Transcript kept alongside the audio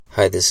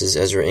Hi, this is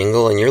Ezra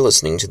Engel, and you're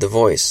listening to The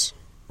Voice,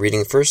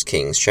 reading 1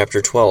 Kings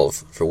chapter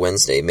 12 for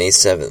Wednesday, May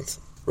 7th.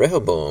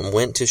 Rehoboam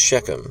went to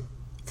Shechem,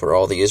 for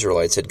all the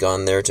Israelites had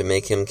gone there to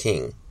make him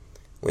king.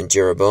 When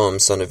Jeroboam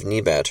son of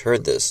Nebat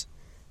heard this,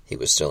 he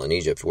was still in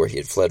Egypt, where he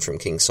had fled from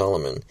King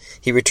Solomon,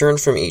 he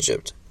returned from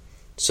Egypt.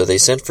 So they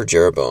sent for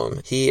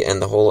Jeroboam. He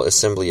and the whole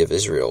assembly of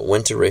Israel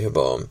went to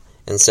Rehoboam,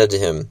 and said to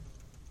him,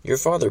 "Your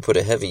father put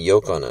a heavy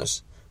yoke on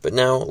us. But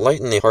now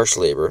lighten the harsh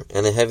labor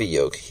and the heavy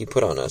yoke he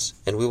put on us,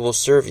 and we will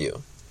serve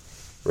you."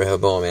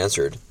 Rehoboam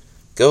answered,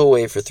 "Go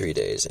away for 3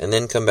 days, and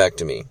then come back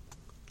to me."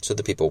 So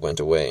the people went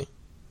away.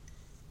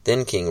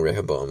 Then King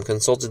Rehoboam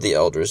consulted the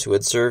elders who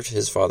had served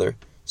his father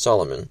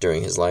Solomon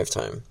during his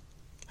lifetime.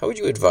 "How would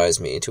you advise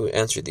me to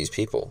answer these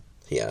people?"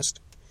 he asked.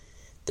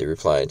 They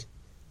replied,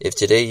 "If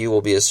today you will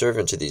be a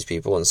servant to these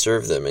people and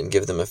serve them and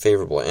give them a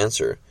favorable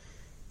answer,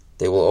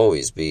 they will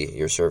always be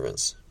your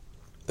servants."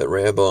 But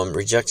Rehoboam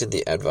rejected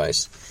the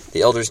advice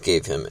the elders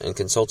gave him and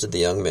consulted the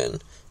young men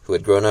who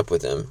had grown up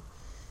with him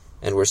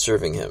and were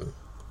serving him.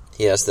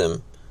 He asked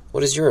them,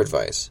 "What is your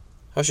advice?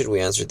 How should we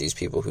answer these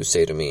people who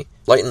say to me,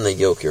 'Lighten the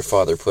yoke your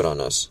father put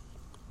on us'?"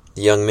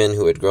 The young men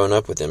who had grown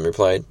up with him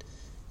replied,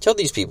 "Tell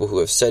these people who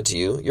have said to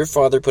you, 'Your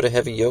father put a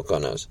heavy yoke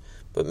on us,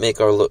 but make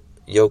our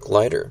yoke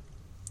lighter.'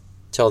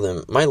 Tell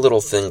them, 'My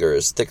little finger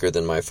is thicker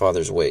than my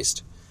father's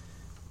waist.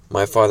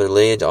 My father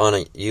laid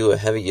on you a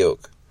heavy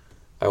yoke.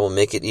 I will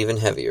make it even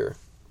heavier.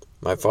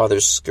 My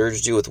father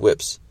scourged you with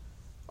whips.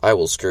 I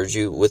will scourge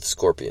you with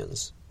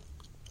scorpions."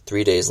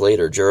 3 days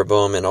later,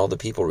 Jeroboam and all the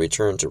people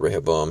returned to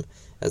Rehoboam,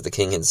 as the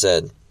king had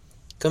said,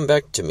 "Come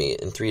back to me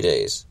in 3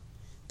 days."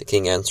 The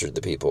king answered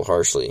the people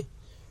harshly,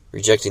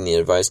 rejecting the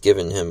advice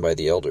given him by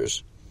the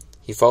elders.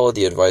 He followed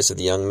the advice of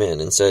the young men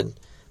and said,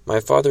 "My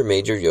father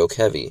made your yoke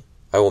heavy.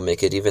 I will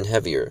make it even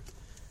heavier.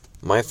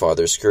 My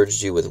father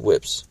scourged you with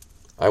whips.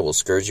 I will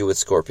scourge you with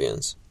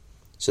scorpions."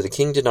 So the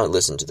king did not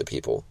listen to the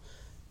people,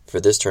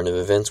 for this turn of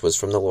events was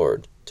from the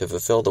Lord, to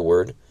fulfill the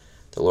word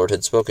the Lord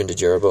had spoken to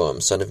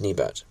Jeroboam son of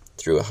Nebat,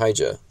 through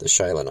Ahijah the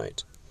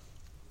Shilonite.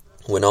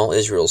 When all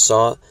Israel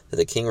saw that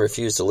the king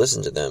refused to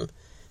listen to them,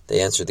 they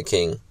answered the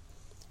king,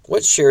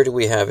 "What share do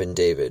we have in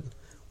David?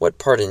 What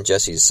part in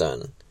Jesse's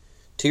son?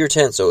 To your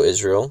tents, O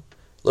Israel!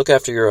 Look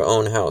after your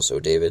own house, O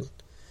David."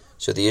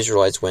 So the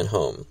Israelites went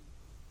home.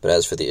 But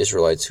as for the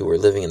Israelites who were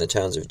living in the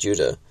towns of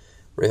Judah,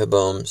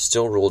 Rehoboam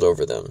still ruled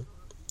over them.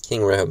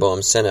 King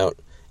Rehoboam sent out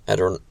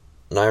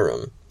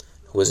Adoniram,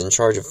 who was in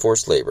charge of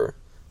forced labor,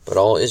 but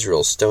all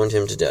Israel stoned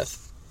him to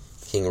death.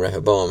 King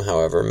Rehoboam,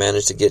 however,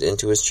 managed to get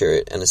into his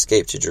chariot and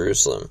escape to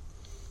Jerusalem.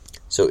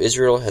 So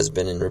Israel has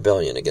been in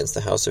rebellion against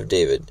the house of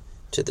David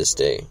to this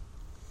day.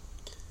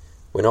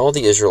 When all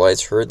the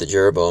Israelites heard that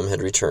Jeroboam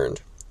had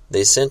returned,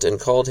 they sent and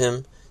called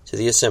him to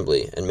the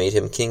assembly and made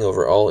him king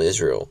over all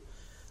Israel.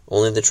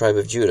 Only the tribe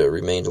of Judah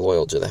remained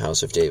loyal to the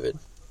house of David.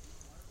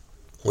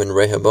 When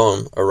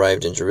Rehoboam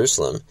arrived in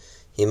Jerusalem,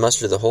 he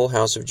mustered the whole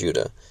house of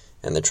Judah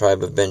and the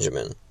tribe of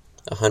Benjamin,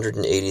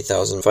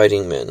 180,000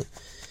 fighting men,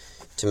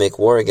 to make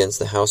war against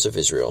the house of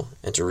Israel,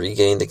 and to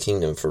regain the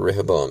kingdom for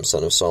Rehoboam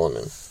son of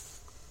Solomon.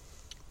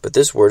 But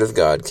this word of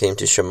God came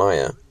to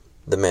Shemaiah,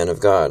 the man of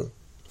God.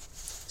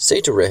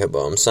 "Say to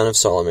Rehoboam son of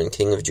Solomon,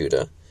 king of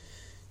Judah,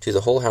 to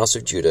the whole house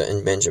of Judah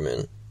and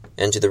Benjamin,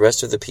 and to the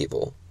rest of the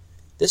people,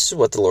 this is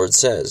what the Lord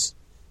says.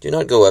 Do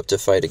not go up to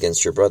fight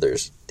against your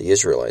brothers, the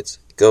Israelites.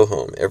 Go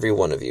home, every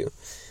one of you,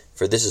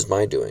 for this is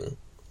my doing."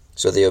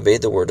 So they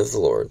obeyed the word of the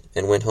Lord,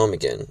 and went home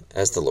again,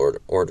 as the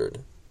Lord ordered.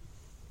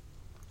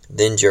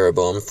 Then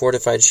Jeroboam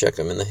fortified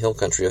Shechem in the hill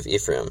country of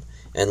Ephraim,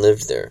 and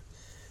lived there.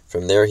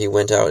 From there he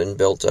went out and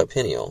built up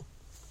Peniel.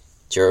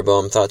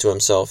 Jeroboam thought to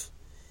himself,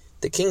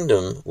 "The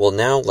kingdom will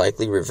now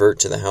likely revert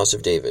to the house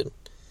of David.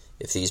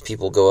 If these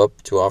people go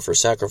up to offer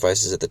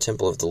sacrifices at the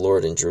temple of the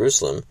Lord in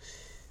Jerusalem,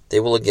 they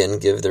will again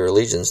give their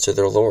allegiance to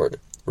their lord,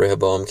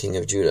 Rehoboam king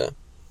of Judah.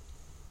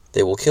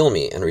 They will kill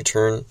me and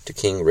return to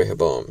King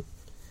Rehoboam."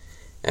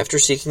 After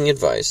seeking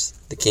advice,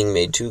 the king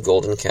made 2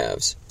 golden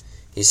calves.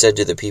 He said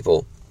to the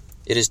people,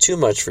 "It is too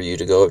much for you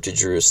to go up to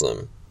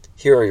Jerusalem.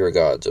 Here are your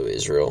gods, O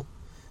Israel,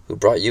 who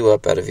brought you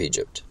up out of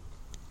Egypt."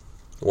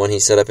 One he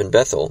set up in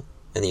Bethel,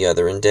 and the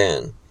other in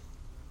Dan.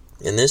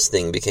 And this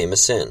thing became a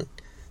sin.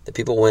 The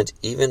people went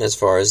even as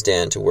far as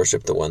Dan to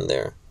worship the one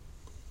there.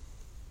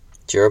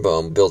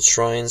 Jeroboam built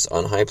shrines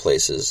on high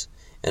places,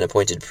 and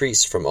appointed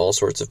priests from all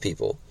sorts of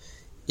people,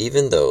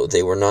 even though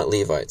they were not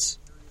Levites.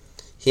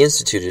 He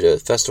instituted a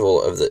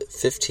festival of the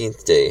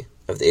 15th day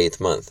of the 8th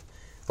month,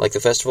 like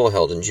the festival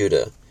held in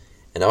Judah,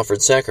 and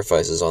offered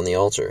sacrifices on the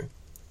altar.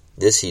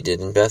 This he did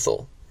in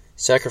Bethel,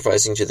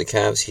 sacrificing to the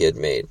calves he had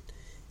made,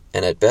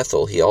 and at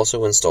Bethel he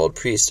also installed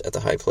priests at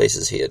the high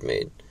places he had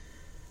made.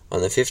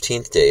 On the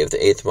 15th day of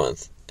the 8th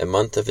month, a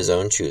month of his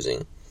own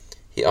choosing,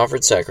 he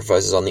offered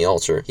sacrifices on the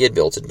altar he had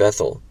built at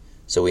Bethel.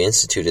 So he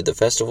instituted the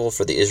festival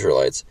for the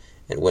Israelites,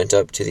 and went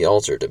up to the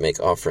altar to make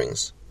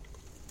offerings.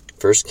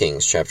 1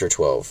 Kings chapter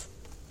 12.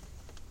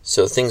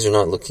 So things are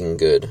not looking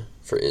good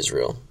for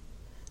Israel.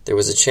 There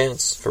was a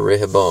chance for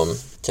Rehoboam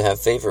to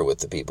have favor with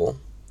the people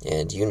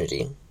and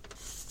unity,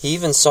 He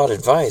even sought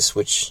advice,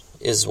 which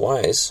is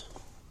wise,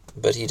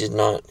 but he did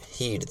not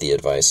heed the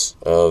advice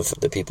of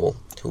the people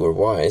who were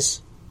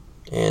wise.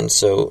 And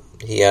so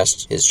he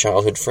asked his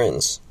childhood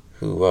friends,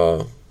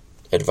 who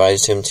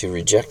advised him to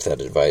reject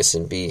that advice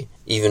and be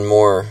even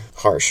more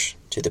harsh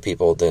to the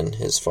people than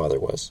his father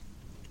was.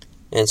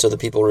 And so the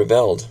people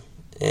rebelled,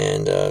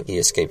 and he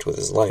escaped with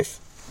his life.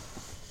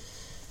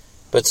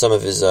 But some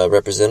of his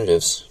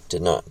representatives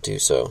did not do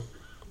so,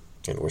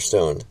 and were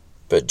stoned.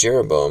 But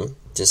Jeroboam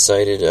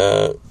decided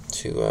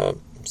to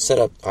set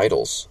up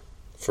idols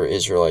for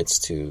Israelites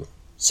to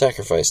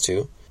sacrifice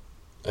to.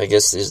 I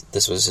guess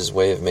this was his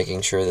way of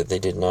making sure that they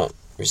did not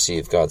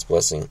receive God's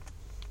blessing,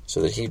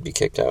 so that he'd be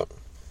kicked out.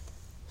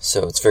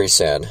 So it's very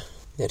sad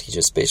that he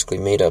just basically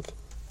made up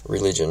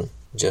religion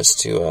just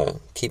to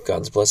keep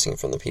God's blessing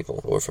from the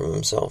people or from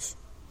himself.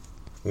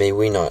 May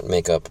we not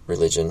make up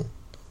religion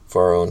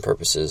for our own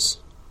purposes,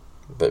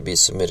 but be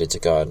submitted to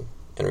God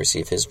and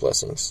receive His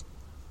blessings.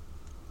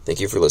 Thank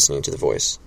you for listening to The Voice.